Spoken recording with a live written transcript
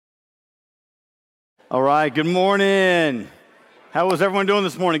All right, good morning. How was everyone doing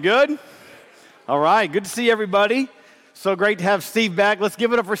this morning? Good? All right, good to see everybody. So great to have Steve back. Let's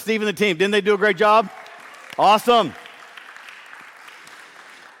give it up for Steve and the team. Didn't they do a great job? Awesome.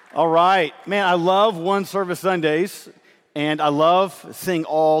 All right, man, I love One Service Sundays, and I love seeing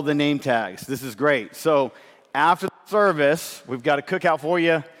all the name tags. This is great. So after the service, we've got a cookout for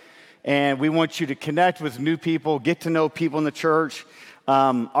you, and we want you to connect with new people, get to know people in the church.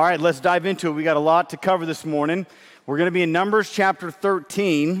 All right, let's dive into it. We got a lot to cover this morning. We're going to be in Numbers chapter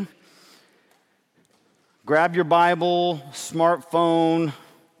 13. Grab your Bible, smartphone,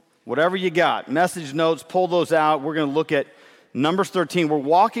 whatever you got. Message notes, pull those out. We're going to look at Numbers 13. We're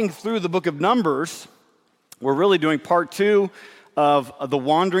walking through the book of Numbers. We're really doing part 2 of the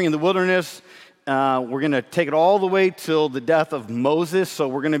wandering in the wilderness. We're going to take it all the way till the death of Moses. So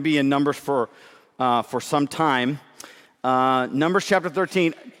we're going to be in Numbers for some time. Numbers chapter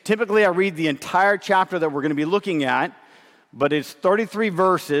 13, typically I read the entire chapter that we're going to be looking at, but it's 33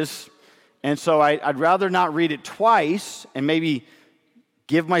 verses, and so I'd rather not read it twice and maybe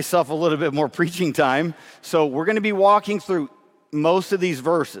give myself a little bit more preaching time. So we're going to be walking through most of these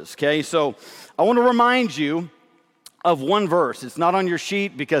verses, okay? So I want to remind you of one verse. It's not on your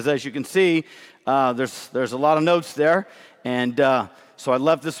sheet because, as you can see, there's a lot of notes there, and so I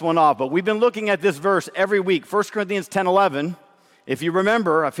left this one off, but we've been looking at this verse every week. 1 Corinthians 10:11. If you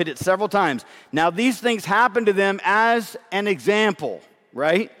remember, I've hit it several times. Now these things happened to them as an example,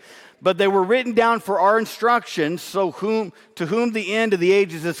 right? But they were written down for our instruction, to whom the end of the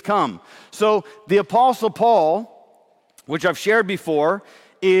ages has come. So the Apostle Paul, which I've shared before,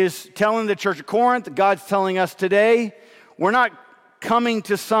 is telling the church of Corinth, God's telling us today, we're not coming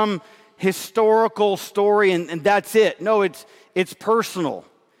to some historical story and that's it. No, it's personal.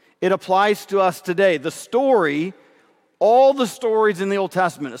 It applies to us today. The story, all the stories in the Old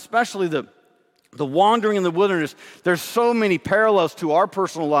Testament, especially the wandering in the wilderness, there's so many parallels to our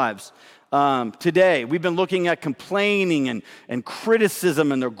personal lives today. We've been looking at complaining and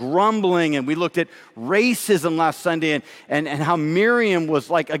criticism and their grumbling, and we looked at racism last Sunday and how Miriam was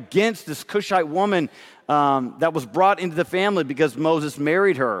like against this Cushite woman that was brought into the family because Moses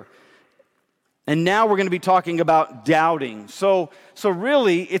married her. And now we're going to be talking about doubting. So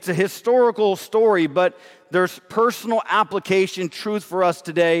really, it's a historical story, but there's personal application truth for us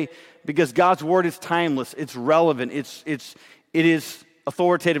today because God's word is timeless. It's relevant. It is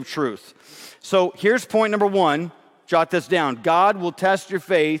authoritative truth. So here's point number 1. Jot this down. God will test your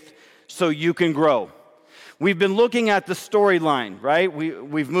faith so you can grow. We've been looking at the storyline, right?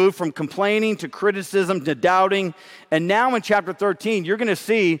 We've moved from complaining to criticism to doubting. And now in chapter 13, you're going to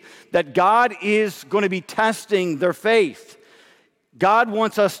see that God is going to be testing their faith. God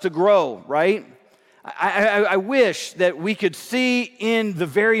wants us to grow, right? I wish that we could see in the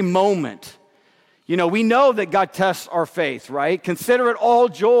very moment. You know, we know that God tests our faith, right? Consider it all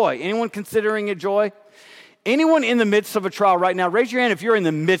joy. Anyone considering it joy? Anyone in the midst of a trial right now, raise your hand if you're in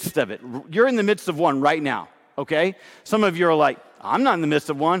the midst of it. You're in the midst of one right now, okay? Some of you are like, I'm not in the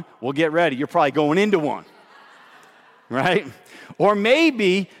midst of one. Well, get ready. You're probably going into one, right? Or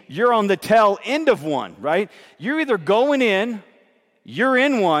maybe you're on the tail end of one, right? You're either going in, you're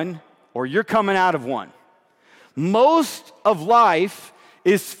in one, or you're coming out of one. Most of life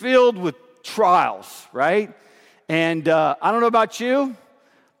is filled with trials, right? And I don't know about you,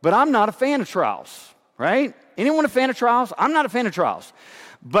 but I'm not a fan of trials. Right? Anyone a fan of trials? I'm not a fan of trials.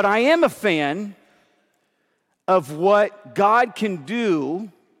 But I am a fan of what God can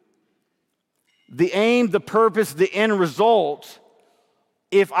do, the aim, the purpose, the end result,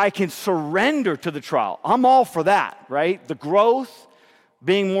 if I can surrender to the trial. I'm all for that, right? The growth,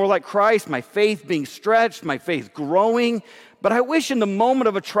 being more like Christ, my faith being stretched, my faith growing. But I wish in the moment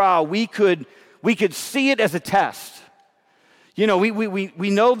of a trial we could see it as a test. You know, we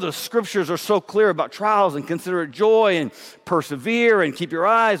know the scriptures are so clear about trials and consider it joy and persevere and keep your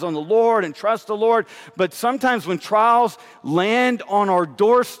eyes on the Lord and trust the Lord. But sometimes when trials land on our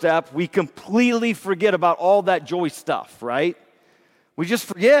doorstep, we completely forget about all that joy stuff, right? We just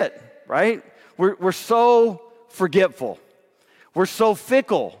forget, right? We're so forgetful. We're so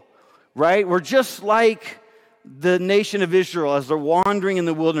fickle, right? We're just like the nation of Israel as they're wandering in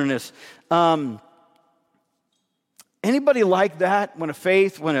the wilderness. Anybody like that when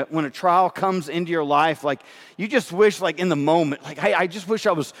a trial comes into your life, like you just wish like in the moment, like hey, I just wish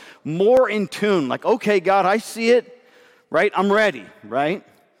I was more in tune, like okay, God, I see it, right? I'm ready, right?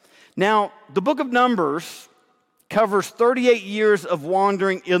 Now, the book of Numbers covers 38 years of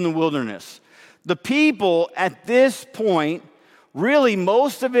wandering in the wilderness. The people at this point, really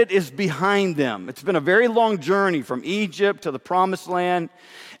most of it is behind them. It's been a very long journey from Egypt to the Promised Land.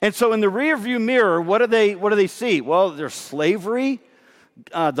 And so in the rearview mirror, what do they see? Well, there's slavery,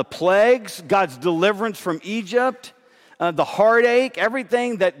 the plagues, God's deliverance from Egypt, the heartache,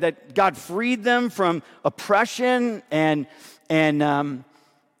 everything that God freed them from oppression and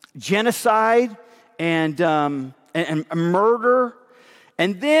genocide and murder.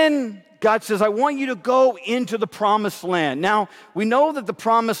 And then God says, I want you to go into the promised land. Now, we know that the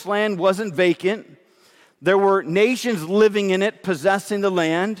promised land wasn't vacant. There were nations living in it, possessing the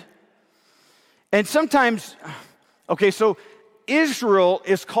land. And sometimes, so Israel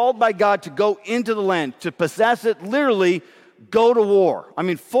is called by God to go into the land, to possess it, literally go to war. I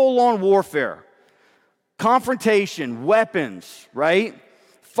mean, full-on warfare. Confrontation, weapons, right?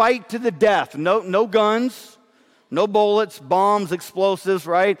 Fight to the death. No guns, no bullets, bombs, explosives,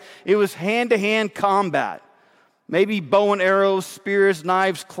 right? It was hand-to-hand combat. Maybe bow and arrows, spears,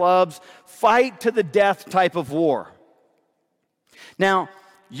 knives, clubs, fight to the death type of war. Now,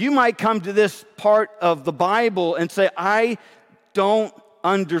 you might come to this part of the Bible and say, I don't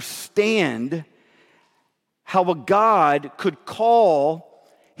understand how a God could call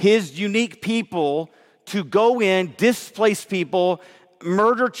his unique people to go in, displace people,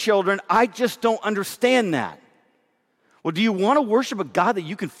 murder children. I just don't understand that. Well, do you want to worship a God that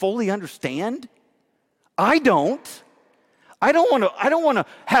you can fully understand? I don't. I don't want to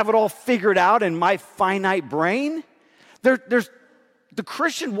have it all figured out in my finite brain. The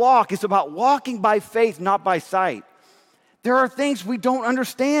Christian walk is about walking by faith, not by sight. There are things we don't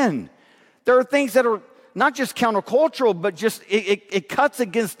understand. There are things that are not just countercultural, but just it cuts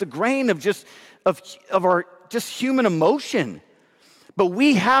against the grain of our just human emotion. But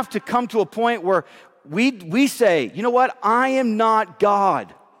we have to come to a point where we say, you know what? I am not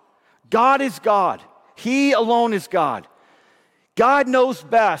God. God is God. He alone is God. God knows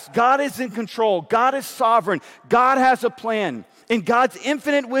best. God is in control. God is sovereign. God has a plan. In God's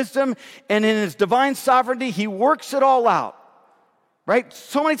infinite wisdom and in his divine sovereignty, he works it all out. Right?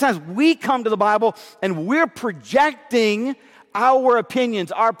 So many times we come to the Bible and we're projecting our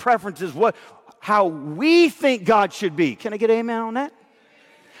opinions, our preferences, how we think God should be. Can I get an amen on that?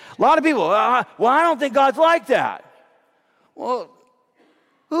 A lot of people, I don't think God's like that. Well,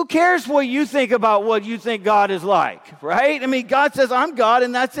 who cares what you think about what you think God is like, right? I mean, God says, I'm God,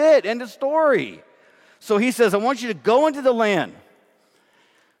 and that's it. End of story. So he says, I want you to go into the land.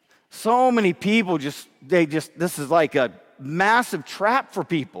 So many people this is like a massive trap for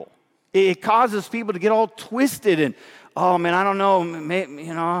people. It causes people to get all twisted and, oh man, I don't know,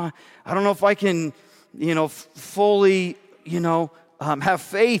 I don't know if I can, fully, have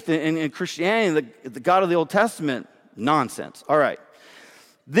faith in Christianity, the God of the Old Testament. Nonsense. All right.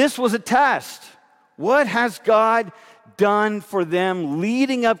 This was a test. What has God done for them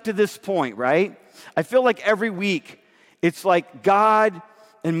leading up to this point, right? I feel like every week it's like God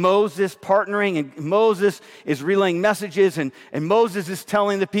and Moses partnering, and Moses is relaying messages, and Moses is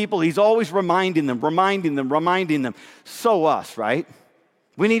telling the people, he's always reminding them. So us, right?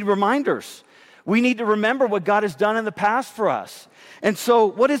 We need reminders. We need to remember what God has done in the past for us. And so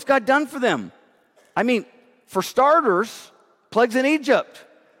what has God done for them? I mean, for starters, plagues in Egypt.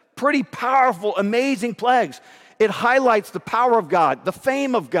 Pretty powerful, amazing plagues. It highlights the power of God, the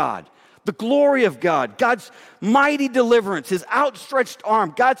fame of God, the glory of God, God's mighty deliverance, his outstretched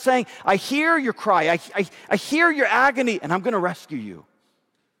arm. God saying, I hear your cry, I hear your agony, and I'm going to rescue you.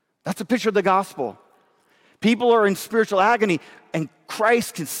 That's a picture of the gospel. People are in spiritual agony, and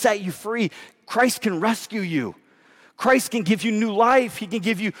Christ can set you free. Christ can rescue you. Christ can give you new life. He can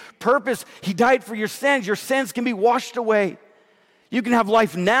give you purpose. He died for your sins. Your sins can be washed away. You can have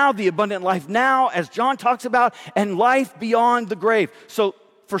life now, the abundant life now, as John talks about, and life beyond the grave. So,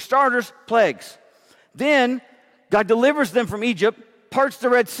 for starters, plagues. Then, God delivers them from Egypt, parts the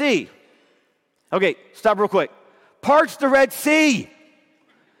Red Sea. Okay, stop real quick. Parts the Red Sea.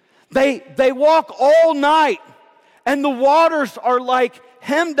 They walk all night, and the waters are like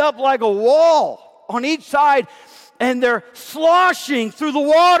hemmed up like a wall on each side, and they're sloshing through the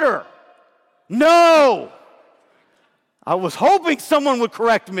water. No! I was hoping someone would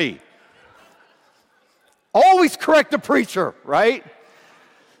correct me. Always correct the preacher, right?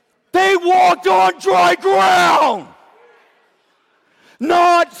 They walked on dry ground.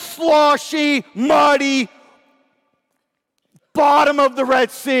 Not sloshy, muddy bottom of the Red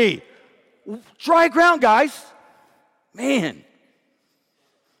Sea. Dry ground, guys. Man.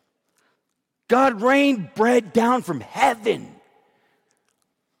 God rained bread down from heaven.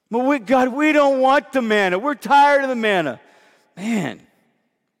 But God, we don't want the manna. We're tired of the manna. Man,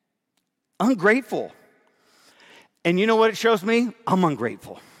 ungrateful. And you know what it shows me? I'm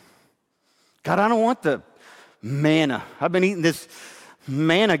ungrateful. God, I don't want the manna. I've been eating this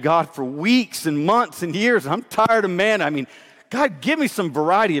manna, God, for weeks and months and years. I'm tired of manna. I mean, God, give me some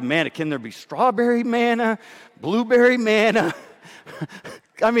variety of manna. Can there be strawberry manna, blueberry manna?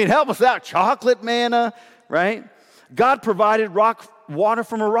 I mean, help us out. Chocolate manna, right? God provided water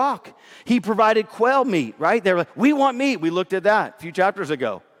from a rock. He provided quail meat, right? They were like, we want meat. We looked at that a few chapters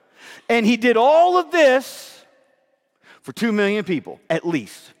ago. And he did all of this for 2 million people, at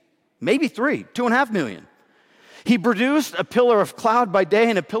least. Maybe 2.5 million. He produced a pillar of cloud by day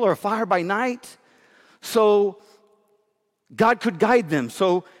and a pillar of fire by night, so God could guide them.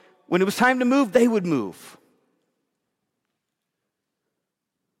 So when it was time to move, they would move.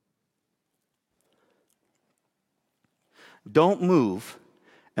 Don't move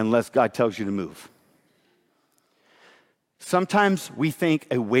unless God tells you to move. Sometimes we think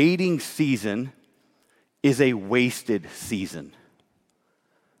a waiting season is a wasted season.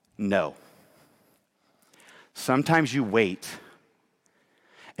 No. Sometimes you wait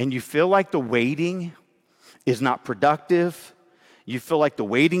and you feel like the waiting is not productive. You feel like the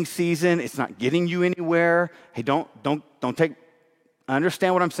waiting season, it's not getting you anywhere. Hey, don't take, I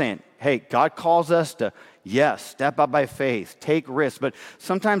understand what I'm saying. Hey, God calls us to, yes, step out by faith, take risks, but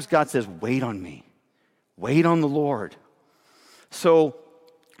sometimes God says, wait on me. Wait on the Lord. So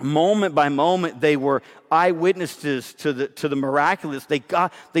moment by moment, they were eyewitnesses to the miraculous.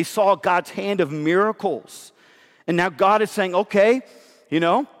 They saw God's hand of miracles. And now God is saying, okay,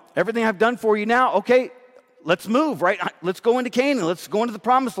 everything I've done for you now, okay, let's move, right? Let's go into Canaan. Let's go into the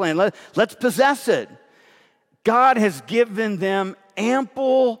promised land. Let's possess it. God has given them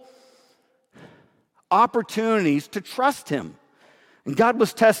ample opportunities to trust him. And God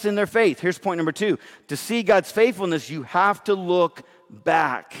was testing their faith. Here's point number 2. To see God's faithfulness, you have to look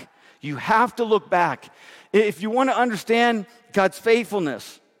back. You have to look back. If you want to understand God's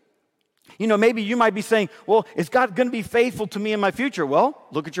faithfulness, maybe you might be saying, well, is God going to be faithful to me in my future? Well,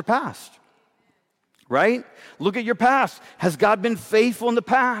 look at your past, right? Look at your past. Has God been faithful in the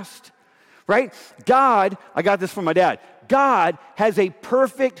past, right? God, I got this from my dad, God has a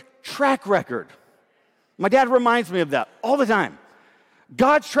perfect track record. My dad reminds me of that all the time.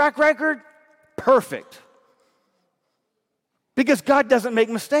 God's track record, perfect. Because God doesn't make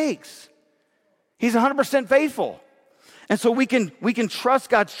mistakes. He's 100% faithful. And so we can trust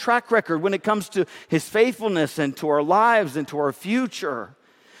God's track record when it comes to his faithfulness and to our lives and to our future.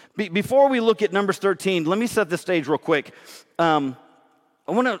 Before we look at Numbers 13, let me set the stage real quick. I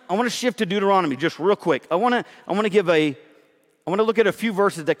want to shift to Deuteronomy just real quick. I want to look at a few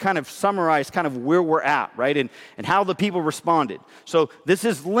verses that kind of summarize kind of where we're at, right? And how the people responded. So this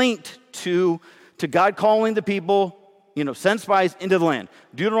is linked to God calling the people, send spies into the land.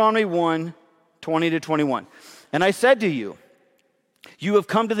 Deuteronomy 1, 20 to 21. And I said to you, you have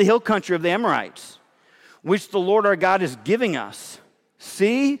come to the hill country of the Amorites, which the Lord our God is giving us.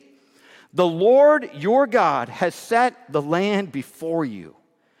 See, the Lord your God has set the land before you.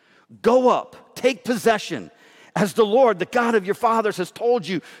 Go up, take possession. As the Lord, the God of your fathers, has told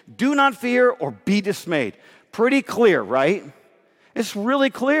you, do not fear or be dismayed. Pretty clear, right? It's really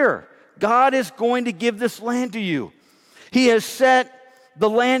clear. God is going to give this land to you. He has set the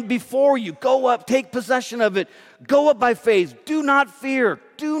land before you. Go up, take possession of it. Go up by faith. Do not fear.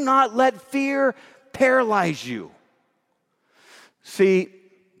 Do not let fear paralyze you. See,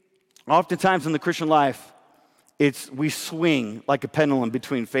 oftentimes in the Christian life, we swing like a pendulum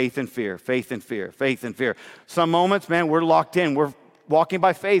between faith and fear, faith and fear, faith and fear. Some moments, man, we're locked in. We're walking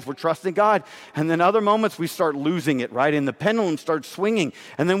by faith. We're trusting God. And then other moments, we start losing it, right? And the pendulum starts swinging.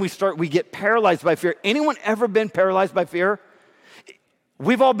 And then we get paralyzed by fear. Anyone ever been paralyzed by fear?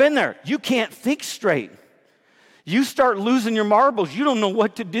 We've all been there. You can't think straight. You start losing your marbles. You don't know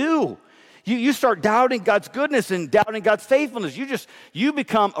what to do. You start doubting God's goodness and doubting God's faithfulness. You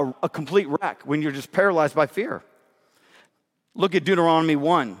become a complete wreck when you're just paralyzed by fear. Look at Deuteronomy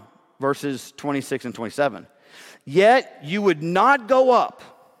 1, verses 26 and 27. Yet you would not go up,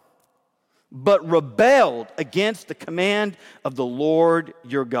 but rebelled against the command of the Lord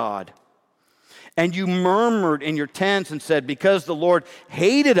your God. And you murmured in your tents and said, because the Lord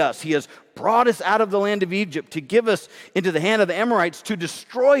hated us, he has brought us out of the land of Egypt to give us into the hand of the Amorites to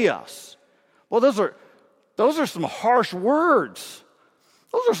destroy us. Well, those are some harsh words.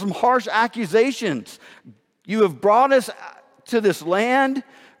 Those are some harsh accusations. You have brought us to this land.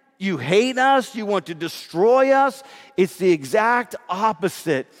 You hate us. You want to destroy us. It's the exact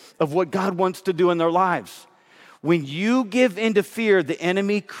opposite of what God wants to do in their lives. When you give in to fear, the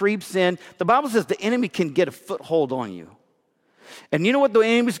enemy creeps in. The Bible says the enemy can get a foothold on you. And you know what the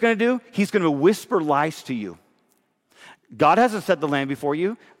enemy's going to do? He's going to whisper lies to you. God hasn't set the land before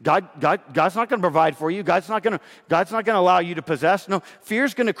you. God's not going to provide for you. God's not going to allow you to possess. No,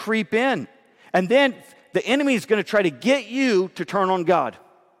 fear's going to creep in. And then the enemy is going to try to get you to turn on God.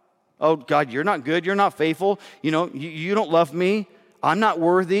 Oh, God, you're not good. You're not faithful. You know, you don't love me. I'm not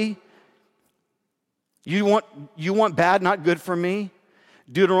worthy. You want bad, not good for me.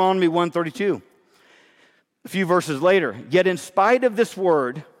 Deuteronomy 1:32. A few verses later, yet in spite of this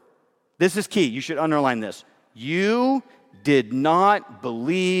word, this is key. You should underline this. You did not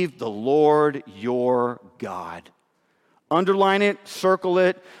believe the Lord your God. Underline it, circle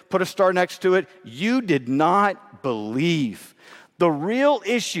it, put a star next to it. You did not believe. The real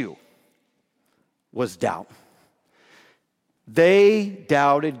issue was doubt. They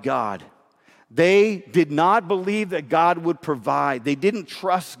doubted God. They did not believe that God would provide. They didn't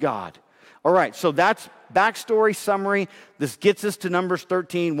trust God. All right, so that's backstory, summary. This gets us to Numbers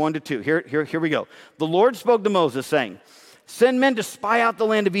 13, 1-2. Here we go. The Lord spoke to Moses, saying, send men to spy out the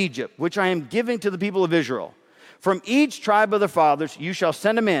land of Egypt, which I am giving to the people of Israel. From each tribe of their fathers you shall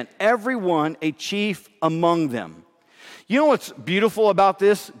send a man, every one a chief among them. You know what's beautiful about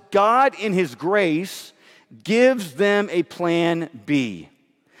this? God, in his grace, gives them a plan B.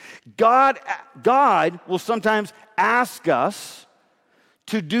 God will sometimes ask us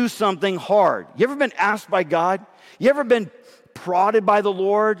to do something hard. You ever been asked by God? You ever been prodded by the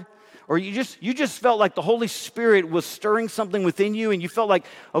Lord? Or you just felt like the Holy Spirit was stirring something within you, and you felt like,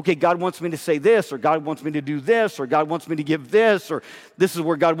 okay, God wants me to say this, or God wants me to do this, or God wants me to give this, or this is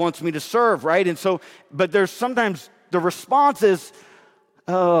where God wants me to serve, right? And so, but there's sometimes the response is,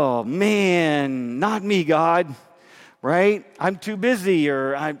 oh man, not me, God, right? I'm too busy,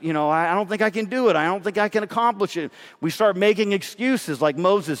 or I don't think I can do it. I don't think I can accomplish it. We start making excuses like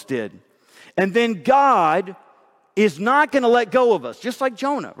Moses did. And then God is not going to let go of us, just like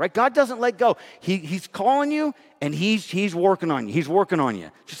Jonah, right? God doesn't let go. He's calling you, and he's working on you. He's working on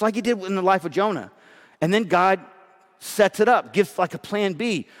you, just like he did in the life of Jonah. And then God sets it up, gives like a plan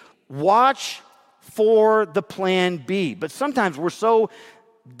B. Watch for the plan B. But sometimes we're so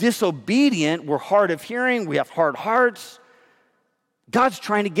disobedient, we're hard of hearing, we have hard hearts. God's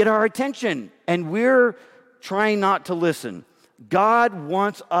trying to get our attention, and we're trying not to listen. God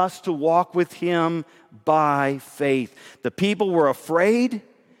wants us to walk with him by faith. The people were afraid,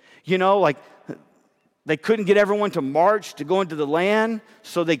 like they couldn't get everyone to march to go into the land,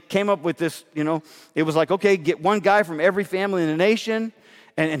 so they came up with this, it was like, okay, get one guy from every family in the nation,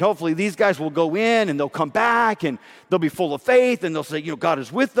 and hopefully these guys will go in and they'll come back and they'll be full of faith and they'll say, God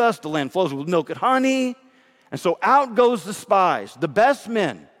is with us, the land flows with milk and honey. And so out goes the spies, the best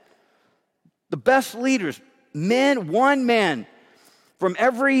men, the best leaders, one man from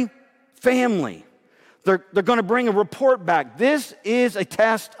every family. They're going to bring a report back. This is a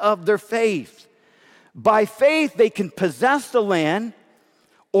test of their faith. By faith, they can possess the land,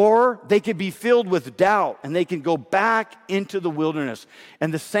 or they could be filled with doubt and they can go back into the wilderness.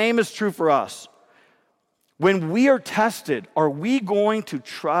 And the same is true for us. When we are tested, are we going to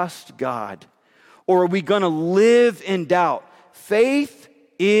trust God, or are we going to live in doubt? Faith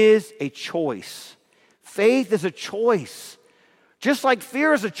is a choice. Faith is a choice. Just like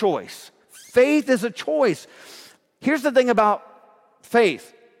fear is a choice. Faith is a choice. Here's the thing about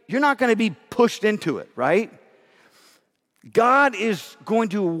faith. You're not going to be pushed into it, right? God is going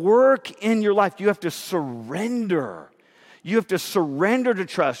to work in your life. You have to surrender. You have to surrender to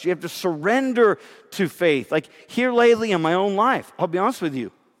trust. You have to surrender to faith. Like here lately in my own life, I'll be honest with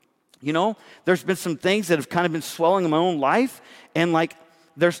you. There's been some things that have kind of been swelling in my own life. And like,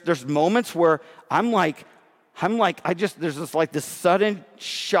 there's moments where there's this sudden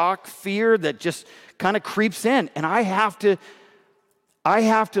shock fear that just kind of creeps in. And I have to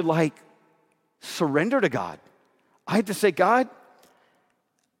like surrender to God. I have to say, God,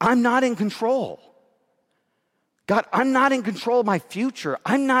 I'm not in control. God, I'm not in control of my future.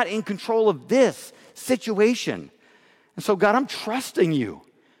 I'm not in control of this situation. And so, God, I'm trusting you.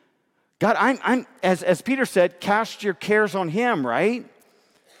 God, I'm as Peter said, cast your cares on him, right?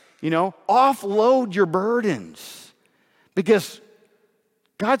 Offload your burdens. Because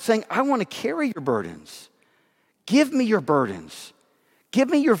God's saying, I want to carry your burdens. Give me your burdens. Give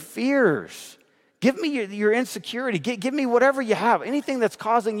me your fears. Give me your insecurity. Give me whatever you have. Anything that's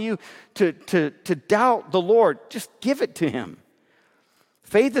causing you to doubt the Lord, just give it to him.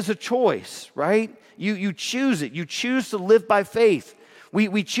 Faith is a choice, right? You choose it. You choose to live by faith.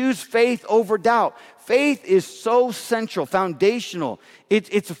 We choose faith over doubt. Faith is so central, foundational.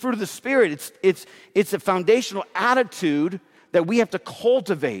 It's a fruit of the Spirit. It's a foundational attitude that we have to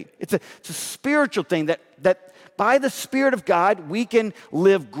cultivate. It's a spiritual thing that by the Spirit of God, we can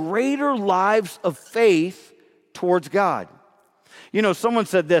live greater lives of faith towards God. You know, someone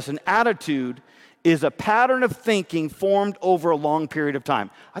said this, an attitude is a pattern of thinking formed over a long period of time.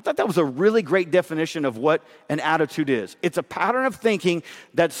 I thought that was a really great definition of what an attitude is. It's a pattern of thinking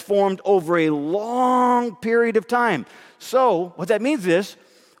that's formed over a long period of time. So what that means is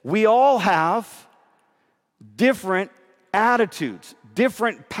we all have different attitudes,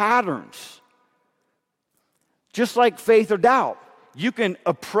 different patterns. Just like faith or doubt. You can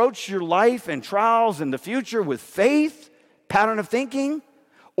approach your life and trials in the future with faith, pattern of thinking,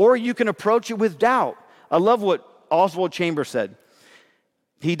 or you can approach it with doubt. I love what Oswald Chambers said.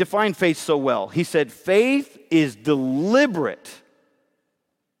 He defined faith so well. He said, faith is deliberate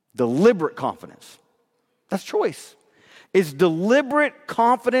confidence. That's choice. It's deliberate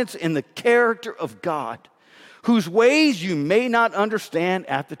confidence in the character of God, whose ways you may not understand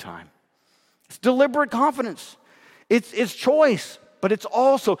at the time. It's deliberate confidence. It's choice, but it's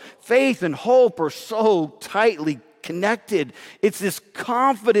also faith and hope are so tightly connected. It's this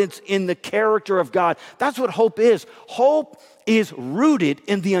confidence in the character of God. That's what hope is. Hope is rooted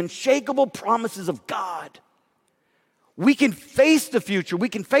in the unshakable promises of God. We can face the future. We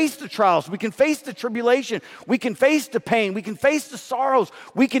can face the trials. We can face the tribulation. We can face the pain. We can face the sorrows.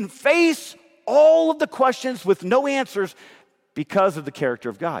 We can face all of the questions with no answers because of the character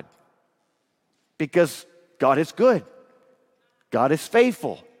of God. Because God is good. God is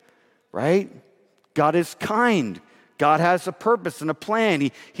faithful, right? God is kind. God has a purpose and a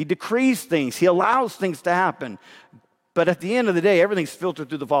plan. He decrees things. He allows things to happen. But at the end of the day, everything's filtered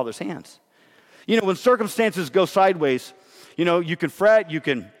through the Father's hands. You know, when circumstances go sideways, you know, you can fret, you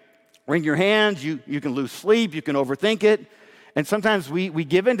can wring your hands, you can lose sleep, you can overthink it. And sometimes we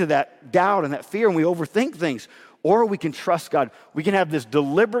give into that doubt and that fear and we overthink things. Or we can trust God. We can have this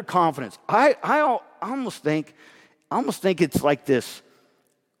deliberate confidence. I almost think it's like this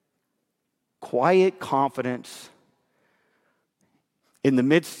quiet confidence in the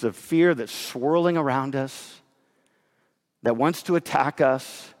midst of fear that's swirling around us, that wants to attack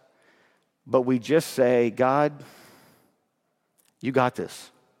us, but we just say, God, you got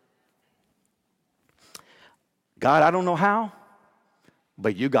this. God, I don't know how,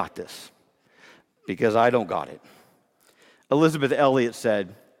 but you got this, because I don't got it. Elizabeth Elliot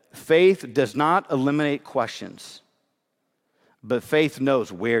said, faith does not eliminate questions, but faith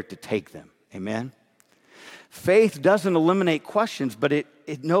knows where to take them. Amen? Faith doesn't eliminate questions, but it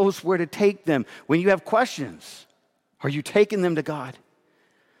knows where to take them. When you have questions, are you taking them to God?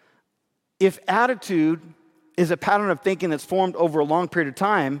 If attitude is a pattern of thinking that's formed over a long period of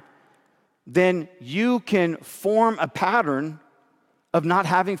time, then you can form a pattern of not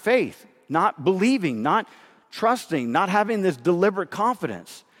having faith, not believing, not trusting, not having this deliberate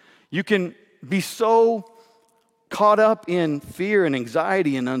confidence. You can be so caught up in fear and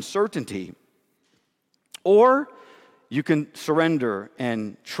anxiety and uncertainty. Or you can surrender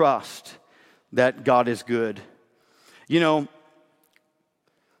and trust that God is good. You know,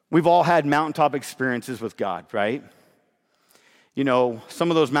 we've all had mountaintop experiences with God, right? You know,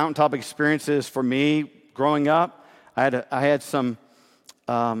 some of those mountaintop experiences for me growing up, I had some,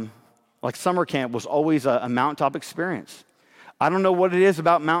 like summer camp was always a mountaintop experience. I don't know what it is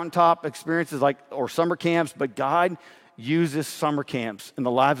about mountaintop experiences or summer camps, but God uses summer camps in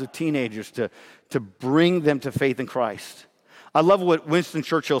the lives of teenagers to bring them to faith in Christ. I love what Winston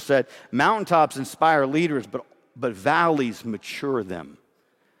Churchill said, mountaintops inspire leaders, but valleys mature them.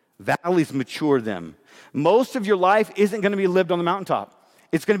 Valleys mature them. Most of your life isn't going to be lived on the mountaintop.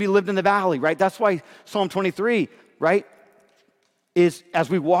 It's going to be lived in the valley, right? That's why Psalm 23, right, is as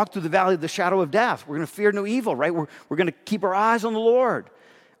we walk through the valley of the shadow of death, we're going to fear no evil, right? We're going to keep our eyes on the Lord.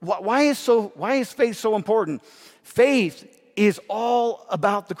 Why is faith so important? Faith is all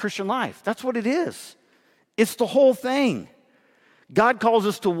about the Christian life. That's what it is. It's the whole thing. God calls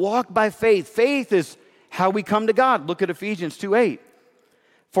us to walk by faith. Faith is how we come to God. Look at Ephesians 2:8.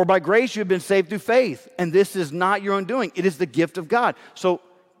 For by grace you have been saved through faith, and this is not your own doing. It is the gift of God. So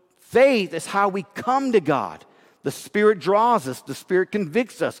faith is how we come to God. The Spirit draws us. The Spirit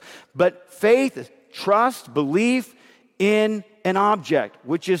convicts us. But faith is trust, belief in an object,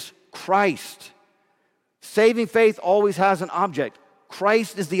 which is Christ. Saving faith always has an object.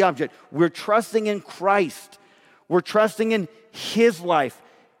 Christ is the object. We're trusting in Christ. We're trusting in His life,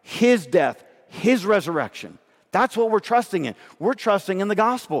 His death, His resurrection. That's what we're trusting in. We're trusting in the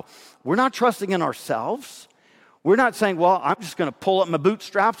gospel. We're not trusting in ourselves. We're not saying, well, I'm just going to pull up my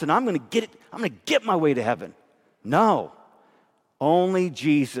bootstraps and I'm going to get my way to heaven. No. Only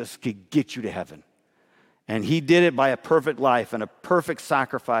Jesus could get you to heaven. And He did it by a perfect life and a perfect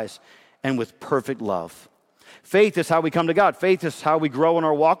sacrifice and with perfect love. Faith is how we come to God. Faith is how we grow in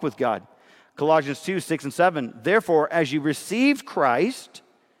our walk with God. Colossians 2, 6 and 7. Therefore, as you received Christ,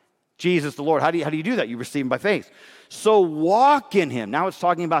 Jesus the Lord. How do you do that? You receive him by faith. So walk in him. Now it's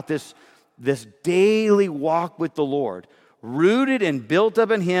talking about this daily walk with the Lord, rooted and built up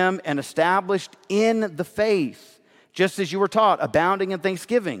in him and established in the faith, just as you were taught, abounding in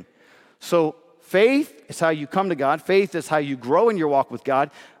thanksgiving. So faith is how you come to God. Faith is how you grow in your walk with God.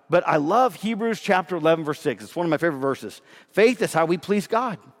 But I love Hebrews chapter 11, verse 6. It's one of my favorite verses. Faith is how we please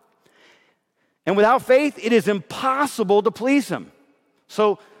God. And without faith, it is impossible to please him.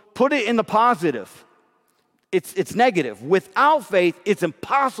 So put it in the positive. It's negative. Without faith, it's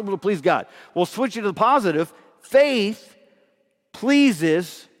impossible to please God. We'll switch it to the positive. Faith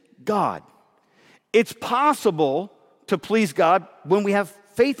pleases God. It's possible to please God when we have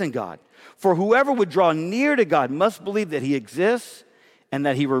faith in God. For whoever would draw near to God must believe that he exists and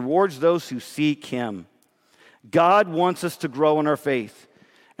that he rewards those who seek him. God wants us to grow in our faith.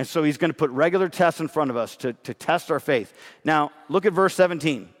 And so he's going to put regular tests in front of us to test our faith. Now, look at verse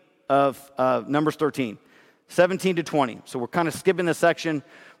 17 of Numbers 13, 17 to 20. So we're kind of skipping this section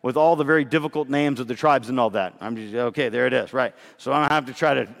with all the very difficult names of the tribes and all that. I'm just, okay, there it is, right. So I'm going to have to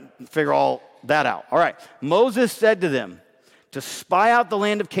try to figure all that out. All right. Moses said to them to spy out the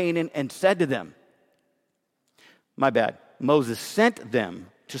land of Canaan and said to them, Moses sent them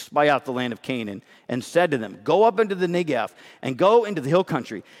to spy out the land of Canaan and said to them, go up into the Negev and go into the hill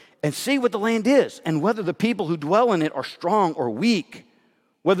country and see what the land is and whether the people who dwell in it are strong or weak,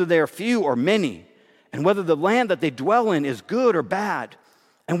 whether they are few or many, and whether the land that they dwell in is good or bad,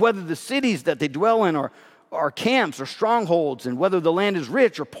 and whether the cities that they dwell in are camps or strongholds, and whether the land is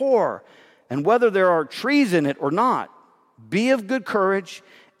rich or poor, and whether there are trees in it or not. Be of good courage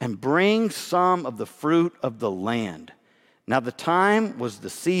and bring some of the fruit of the land. Now the time was the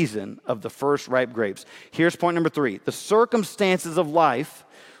season of the first ripe grapes. Here's point number 3. The circumstances of life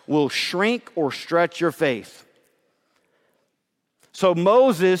will shrink or stretch your faith. So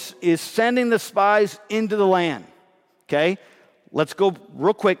Moses is sending the spies into the land, okay? Let's go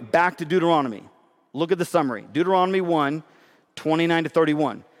real quick back to Deuteronomy. Look at the summary. Deuteronomy 1, 29 to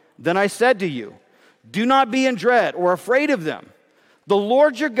 31. Then I said to you, do not be in dread or afraid of them. The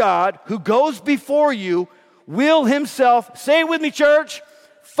Lord your God, who goes before you, will himself, say it with me, church,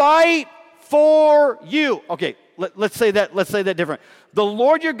 fight for you. Okay, let's say that different. The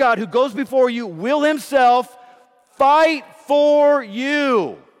Lord your God, who goes before you, will himself fight for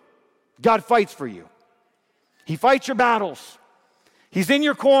you. God fights for you. He fights your battles. He's in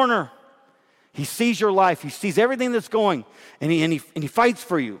your corner. He sees your life. He sees everything that's going, and he fights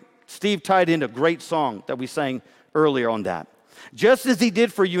for you. Steve tied in a great song that we sang earlier on that. Just as he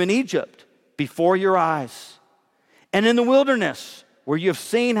did for you in Egypt, before your eyes, and in the wilderness, where you have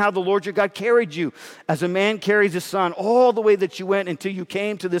seen how the Lord your God carried you as a man carries his son all the way that you went until you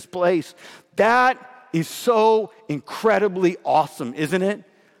came to this place. That is so incredibly awesome, isn't it?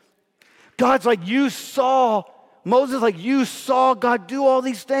 God's like, Moses, like you saw God do all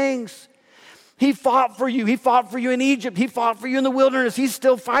these things. He fought for you. He fought for you in Egypt. He fought for you in the wilderness. He's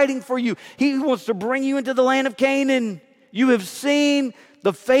still fighting for you. He wants to bring you into the land of Canaan. You have seen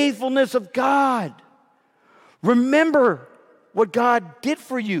the faithfulness of God. Remember what God did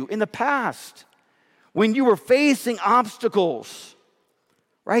for you in the past when you were facing obstacles,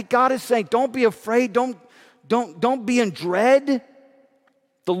 right? God is saying, don't be afraid. Don't be in dread.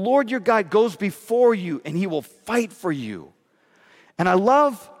 The Lord your God goes before you and he will fight for you. And I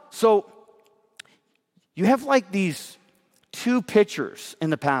love, so you have like these two pictures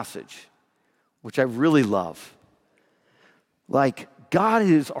in the passage, which I really love. Like, God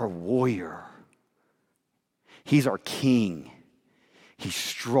is our warrior. He's our king. He's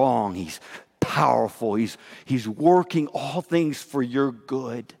strong. He's powerful. He's working all things for your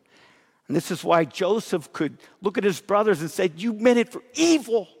good. And this is why Joseph could look at his brothers and say, you meant it for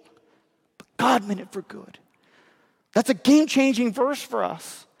evil, but God meant it for good. That's a game-changing verse for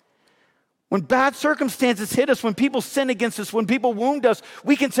us. When bad circumstances hit us, when people sin against us, when people wound us,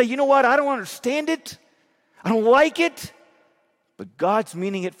 we can say, you know what, I don't understand it. I don't like it, but God's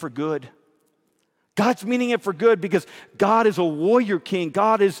meaning it for good. God's meaning it for good because God is a warrior king.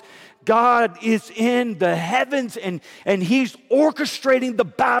 God is in the heavens and he's orchestrating the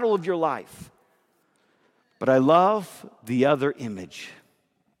battle of your life. But I love the other image.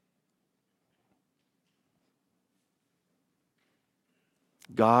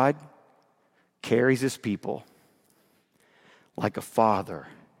 God carries his people like a father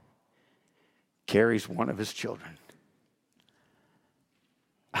carries one of his children.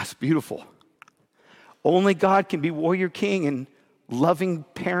 That's beautiful. Only God can be warrior king and loving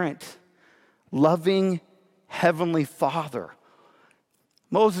parent, loving heavenly father.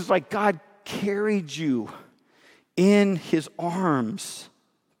 Moses is like, God, carried you in his arms.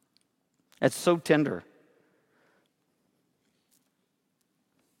 That's so tender.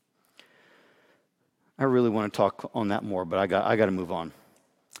 I really want to talk on that more, but I got to move on.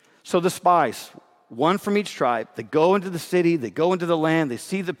 So the spies, one from each tribe, they go into the city, they go into the land, they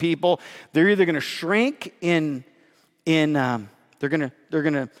see the people. They're either going to shrink they're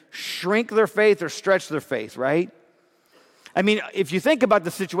going to shrink their faith or stretch their faith, right? I mean, if you think about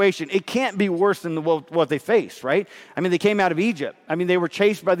the situation, it can't be worse than what they faced, right? I mean, they came out of Egypt. I mean, they were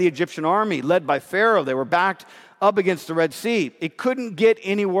chased by the Egyptian army, led by Pharaoh. They were backed up against the Red Sea. It couldn't get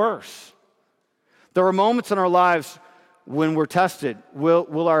any worse. There are moments in our lives when we're tested.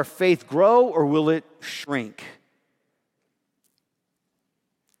 Will our faith grow or will it shrink?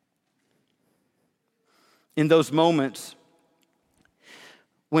 In those moments,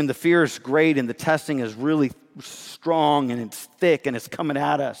 when the fear is great and the testing is really strong and it's thick and it's coming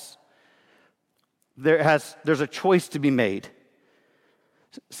at us, there's a choice to be made.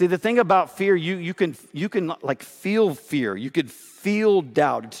 See, the thing about fear, you can like feel fear. You could feel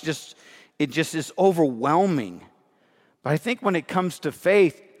doubt. It just is overwhelming. But I think when it comes to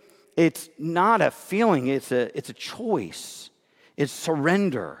faith, it's not a feeling, it's a choice. It's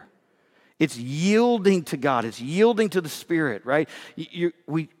surrender. It's yielding to God. It's yielding to the Spirit, right?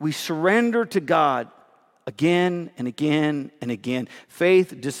 We surrender to God again and again and again.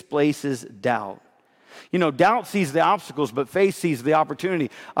 Faith displaces doubt. You know, doubt sees the obstacles, but faith sees the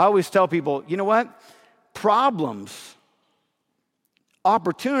opportunity. I always tell people, you know what?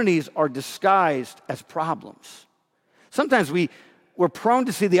 Opportunities are disguised as problems. Sometimes we're prone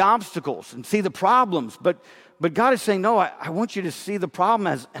to see the obstacles and see the problems, but God is saying, no, I want you to see the problem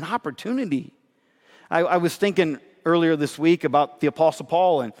as an opportunity. I was thinking earlier this week about the Apostle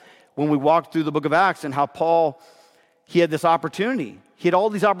Paul, and when we walked through the book of Acts and how Paul, he had this opportunity. He had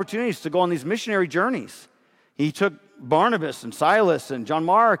all these opportunities to go on these missionary journeys. He took Barnabas and Silas and John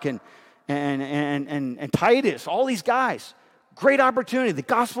Mark and Titus, all these guys. Great opportunity. The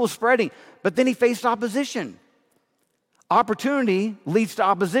gospel is spreading, but then he faced opposition. Opportunity leads to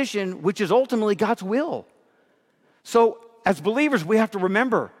opposition, which is ultimately God's will. So as believers, we have to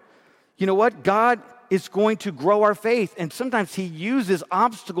remember, you know what? God is going to grow our faith. And sometimes he uses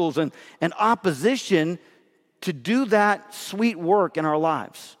obstacles and opposition to do that sweet work in our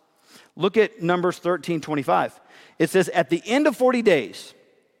lives. Look at Numbers 13:25. It says, at the end of 40 days,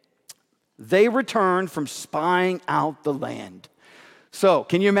 they returned from spying out the land. So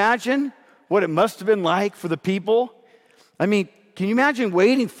can you imagine what it must have been like for the people? I mean, can you imagine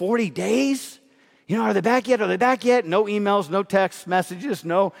waiting 40 days? You know, are they back yet? Are they back yet? No emails, no text messages,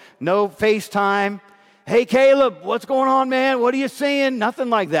 no FaceTime. Hey, Caleb, what's going on, man? What are you seeing? Nothing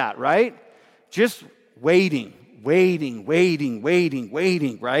like that, right? Just waiting, right?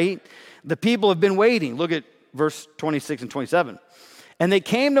 The people have been waiting. Look at verse 26 and 27. And they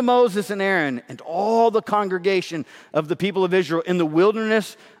came to Moses and Aaron and all the congregation of the people of Israel in the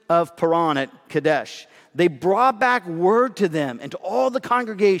wilderness of Paran at Kadesh. They brought back word to them and to all the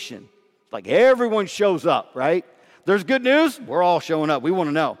congregation. Like everyone shows up, right? There's good news, we're all showing up. We want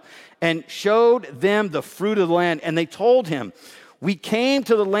to know. And showed them the fruit of the land. And they told him, we came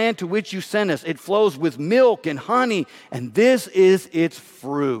to the land to which you sent us. It flows with milk and honey, and this is its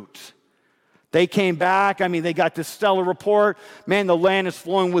fruit. They came back. I mean, they got this stellar report. Man, the land is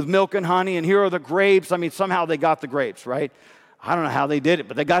flowing with milk and honey, and here are the grapes. I mean, somehow they got the grapes, right? I don't know how they did it,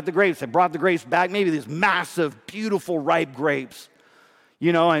 but they got the grapes. They brought the grapes back, maybe these massive, beautiful, ripe grapes,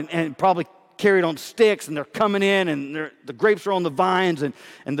 you know, and probably carried on sticks, and they're coming in, and the grapes are on the vines, and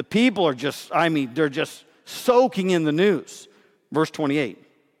the people are just, I mean, they're just soaking in the news. Verse 28.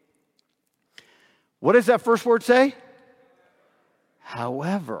 What does that first word say?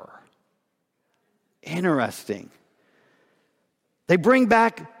 However. Interesting. They bring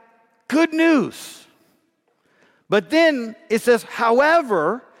back good news. But then it says,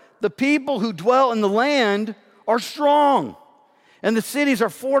 however, the people who dwell in the land are strong, and the cities are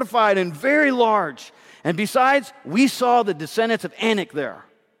fortified and very large. And besides, we saw the descendants of Anak there.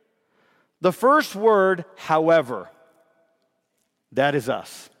 The first word, however, that is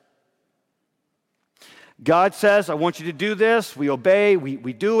us. God says, I want you to do this. We obey,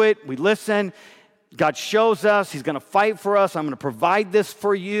 we do it, we listen. God shows us, he's going to fight for us. I'm going to provide this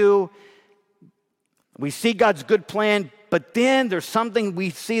for you. We see God's good plan, but then there's something we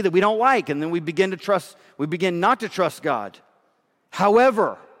see that we don't like, and then we begin not to trust God.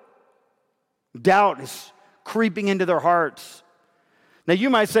 However, doubt is creeping into their hearts. Now, you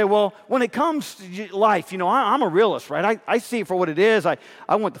might say, well, when it comes to life, you know, I'm a realist, right? I see it for what it is. I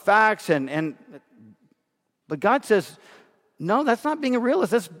want the facts, but God says, No, that's not being a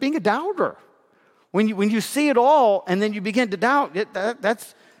realist. That's being a doubter. When you see it all and then you begin to doubt,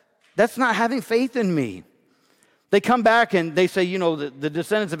 that's not having faith in me. They come back and they say, the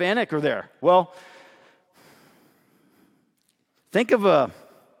descendants of Anak are there. Well, think of a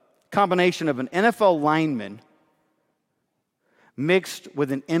combination of an NFL lineman mixed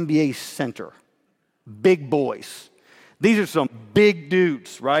with an NBA center. Big boys. These are some big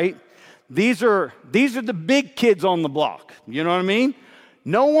dudes, right? These are the big kids on the block. You know what I mean?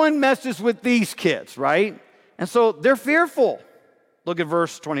 No one messes with these kids, right? And so they're fearful. Look at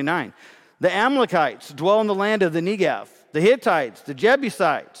verse 29. The Amalekites dwell in the land of the Negev. The Hittites, the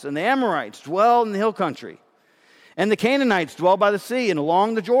Jebusites, and the Amorites dwell in the hill country. And the Canaanites dwell by the sea and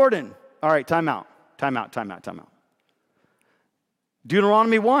along the Jordan. All right, time out.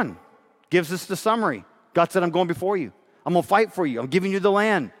 Deuteronomy 1 gives us the summary. God said, I'm going before you. I'm going to fight for you. I'm giving you the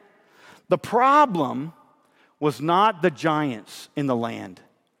land. The problem was not the giants in the land.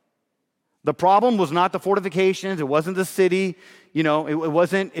 The problem was not the fortifications. It wasn't the city. It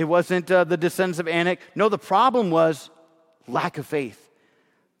wasn't the descendants of Anak. No, the problem was lack of faith.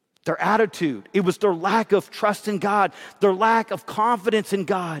 Their attitude. It was their lack of trust in God. Their lack of confidence in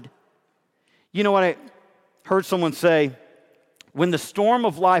God. You know what I heard someone say? When the storm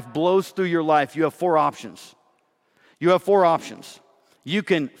of life blows through your life, you have 4 options. You have 4 options. You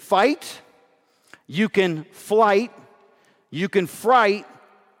can fight, you can flight, you can fright,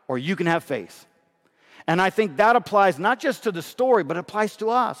 or you can have faith. And I think that applies not just to the story, but it applies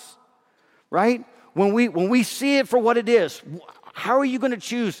to us, right? When we see it for what it is, how are you going to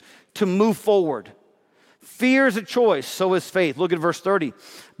choose to move forward? Fear is a choice, so is faith. Look at verse 30.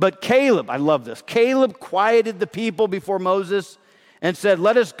 But Caleb, I love this, Caleb quieted the people before Moses and said,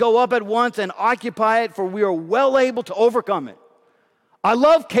 let us go up at once and occupy it, for we are well able to overcome it. I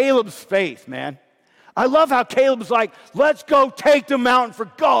love Caleb's faith, man. I love how Caleb's like, let's go take the mountain for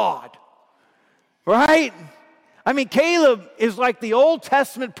God, right? I mean, Caleb is like the Old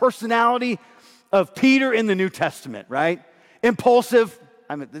Testament personality of Peter in the New Testament, right? Impulsive.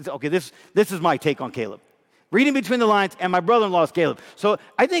 This is my take on Caleb. Reading between the lines, and my brother-in-law is Caleb. So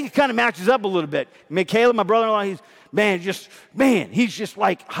I think it kind of matches up a little bit. I mean, Caleb, my brother-in-law, he's just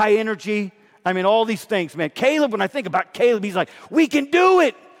like high energy. I mean, all these things, man. Caleb, when I think about Caleb, he's like, we can do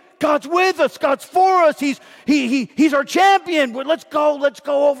it. God's with us. God's for us. He's our champion. Let's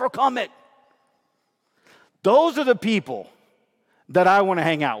go overcome it. Those are the people that I want to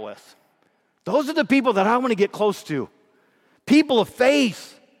hang out with. Those are the people that I want to get close to. People of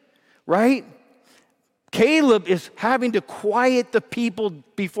faith, right? Caleb is having to quiet the people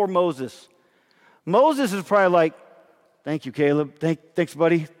before Moses. Moses is probably like, thank you, Caleb. Thanks,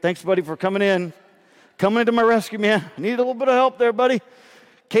 buddy. Thanks, buddy, for coming into my rescue, man. I need a little bit of help there, buddy.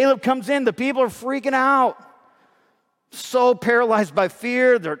 Caleb comes in. The people are freaking out. So paralyzed by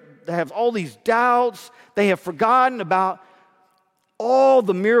fear. They have all these doubts. They have forgotten about all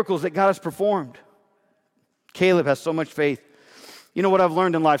the miracles that God has performed. Caleb has so much faith. You know what I've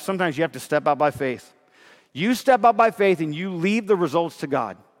learned in life? Sometimes you have to step out by faith. You step out by faith and you leave the results to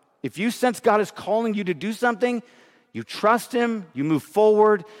God. If you sense God is calling you to do something, you trust Him, you move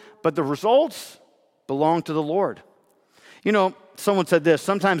forward, but the results belong to the Lord. You know, someone said this,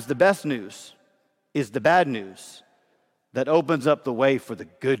 sometimes the best news is the bad news that opens up the way for the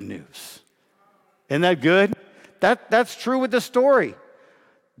good news. Isn't that good? That's true with the story.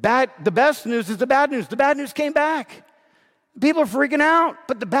 The best news is the bad news. The bad news came back. People are freaking out,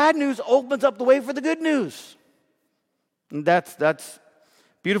 but the bad news opens up the way for the good news. And that's a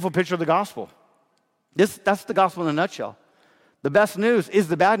beautiful picture of the gospel. That's the gospel in a nutshell. The best news is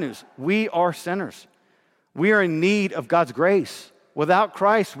the bad news. We are sinners. We are in need of God's grace. Without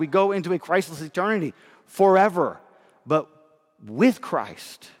Christ, we go into a Christless eternity forever. But with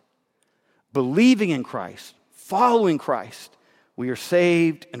Christ, believing in Christ, following Christ, we are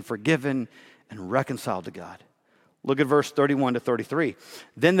saved and forgiven and reconciled to God. Look at verse 31 to 33.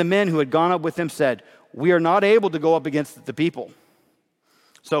 Then the men who had gone up with him said, we are not able to go up against the people.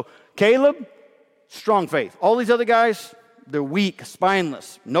 So Caleb, strong faith. All these other guys, they're weak,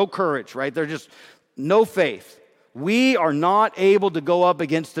 spineless, no courage, right? They're just no faith. We are not able to go up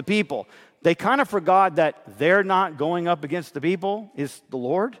against the people. They kind of forgot that they're not going up against the people is the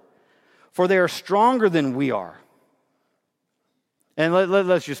Lord, for they are stronger than we are. And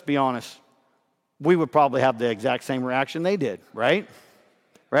let's just be honest. We would probably have the exact same reaction they did, right?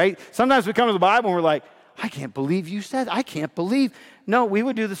 Right? Sometimes we come to the Bible and we're like, I can't believe you said, I can't believe. No, we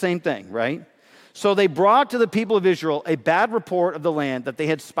would do the same thing, right? So they brought to the people of Israel a bad report of the land that they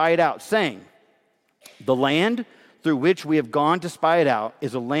had spied out, saying, the land through which we have gone to spy it out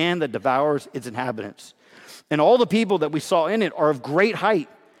is a land that devours its inhabitants. and all the people that we saw in it are of great height.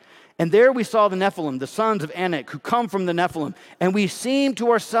 And there we saw the Nephilim, the sons of Anak, who come from the Nephilim. And we seemed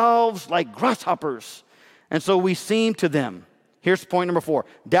to ourselves like grasshoppers. And so we seemed to them. Here's point number 4.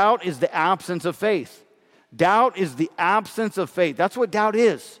 Doubt is the absence of faith. Doubt is the absence of faith. That's what doubt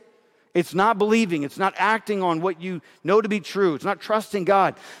is. It's not believing. It's not acting on what you know to be true. It's not trusting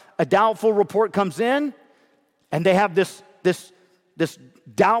God. A doubtful report comes in, and they have this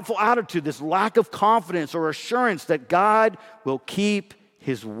doubtful attitude, this lack of confidence or assurance that God will keep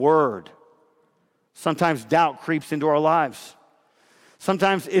His word. Sometimes doubt creeps into our lives.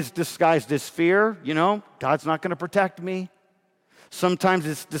 Sometimes it's disguised as fear, God's not going to protect me. Sometimes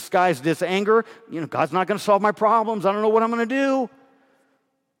it's disguised as anger, God's not going to solve my problems. I don't know what I'm going to do.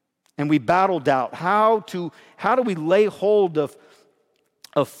 And we battle doubt. How do we lay hold of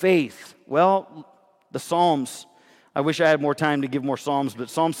faith? Well, the Psalms. I wish I had more time to give more Psalms, but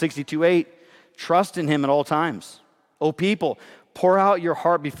Psalm 62:8, trust in Him at all times. O people, pour out your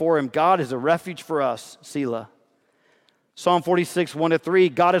heart before Him. God is a refuge for us, Selah. Psalm 46,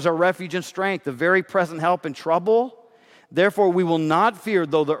 1-3, God is our refuge and strength, the very present help in trouble. Therefore we will not fear,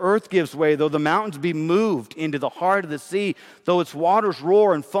 though the earth gives way, though the mountains be moved into the heart of the sea, though its waters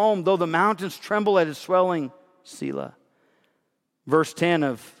roar and foam, though the mountains tremble at its swelling, Selah. Verse 10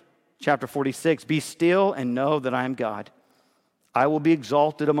 of chapter 46, be still and know that I am God. I will be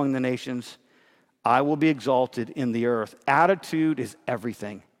exalted among the nations. I will be exalted in the earth. Attitude is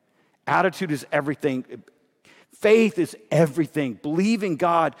everything. Attitude is everything. Faith is everything. Believing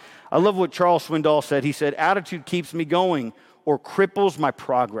God. I love what Charles Swindoll said. He said, attitude keeps me going or cripples my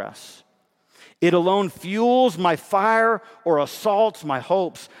progress. It alone fuels my fire or assaults my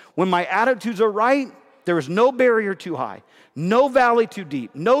hopes. When my attitudes are right, there is no barrier too high, no valley too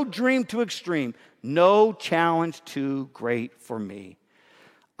deep, no dream too extreme, no challenge too great for me.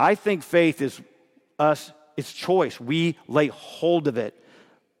 I think faith is it's choice. We lay hold of it,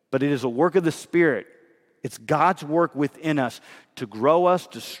 but it is a work of the Spirit. It's God's work within us to grow us,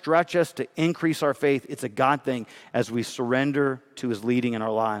 to stretch us, to increase our faith. It's a God thing as we surrender to His leading in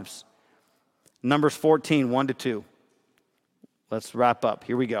our lives. Numbers 14, 1-2. Let's wrap up.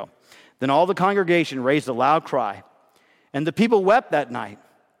 Here we go. Then all the congregation raised a loud cry, and the people wept that night.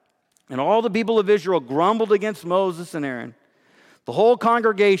 And all the people of Israel grumbled against Moses and Aaron. The whole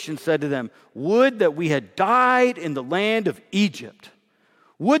congregation said to them, would that we had died in the land of Egypt.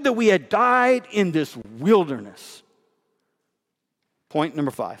 Would that we had died in this wilderness. Point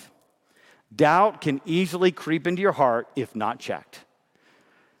number 5. Doubt can easily creep into your heart if not checked.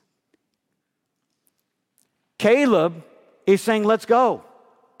 Caleb is saying, let's go.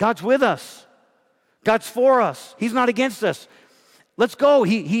 God's with us. God's for us. He's not against us. Let's go.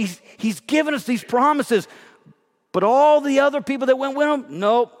 He's given us these promises. But all the other people that went with him,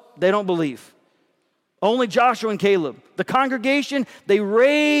 nope, they don't believe. Only Joshua and Caleb. The congregation, they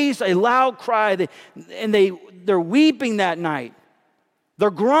raise a loud cry, they're weeping that night.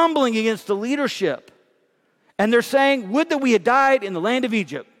 They're grumbling against the leadership. And they're saying, would that we had died in the land of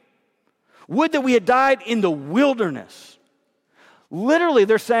Egypt. Would that we had died in the wilderness. Literally,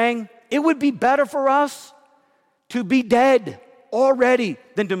 they're saying, it would be better for us to be dead already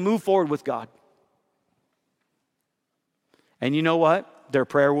than to move forward with God. And you know what? Their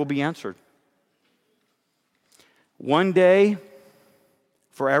prayer will be answered. One day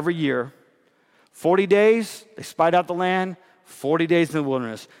for every year, 40 days, they spied out the land, 40 days in the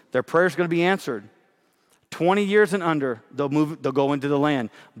wilderness. Their prayer is going to be answered. 20 years and under, they'll go into the land.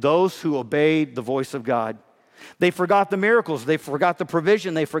 Those who obeyed the voice of God. They forgot the miracles. They forgot the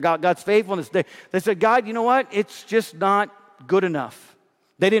provision. They forgot God's faithfulness. They said, God, you know what? It's just not good enough.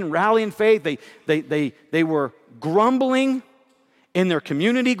 They didn't rally in faith. They were grumbling in their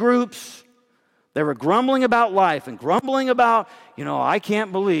community groups. They were grumbling about life and grumbling about, I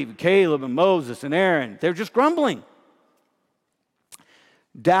can't believe Caleb and Moses and Aaron. They're just grumbling.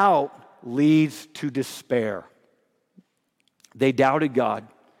 Doubt leads to despair. They doubted God,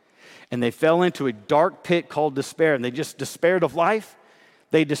 and they fell into a dark pit called despair, and they just despaired of life.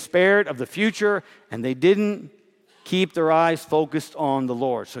 They despaired of the future, and they didn't keep their eyes focused on the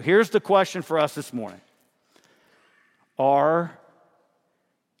Lord. So here's the question for us this morning.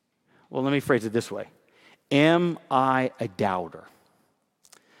 Let me phrase it this way. Am I a doubter?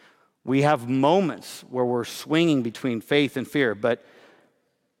 We have moments where we're swinging between faith and fear, but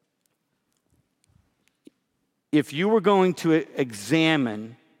if you were going to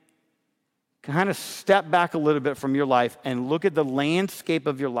examine, kind of step back a little bit from your life and look at the landscape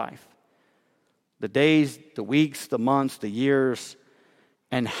of your life, the days, the weeks, the months, the years,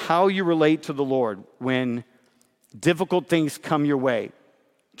 and how you relate to the Lord when difficult things come your way,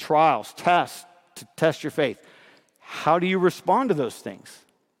 trials, tests, to test your faith. How do you respond to those things?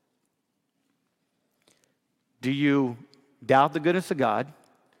 Do you doubt the goodness of God?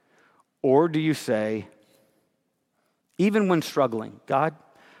 Or do you say, even when struggling, God,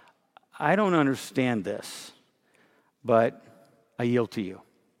 I don't understand this, but I yield to you.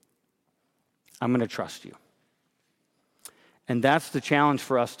 I'm going to trust you. And that's the challenge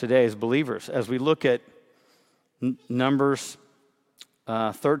for us today as believers. As we look at Numbers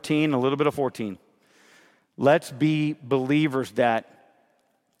 13, a little bit of 14, let's be believers that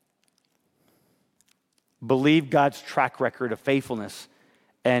believe God's track record of faithfulness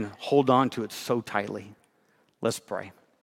and hold on to it so tightly. Let's pray.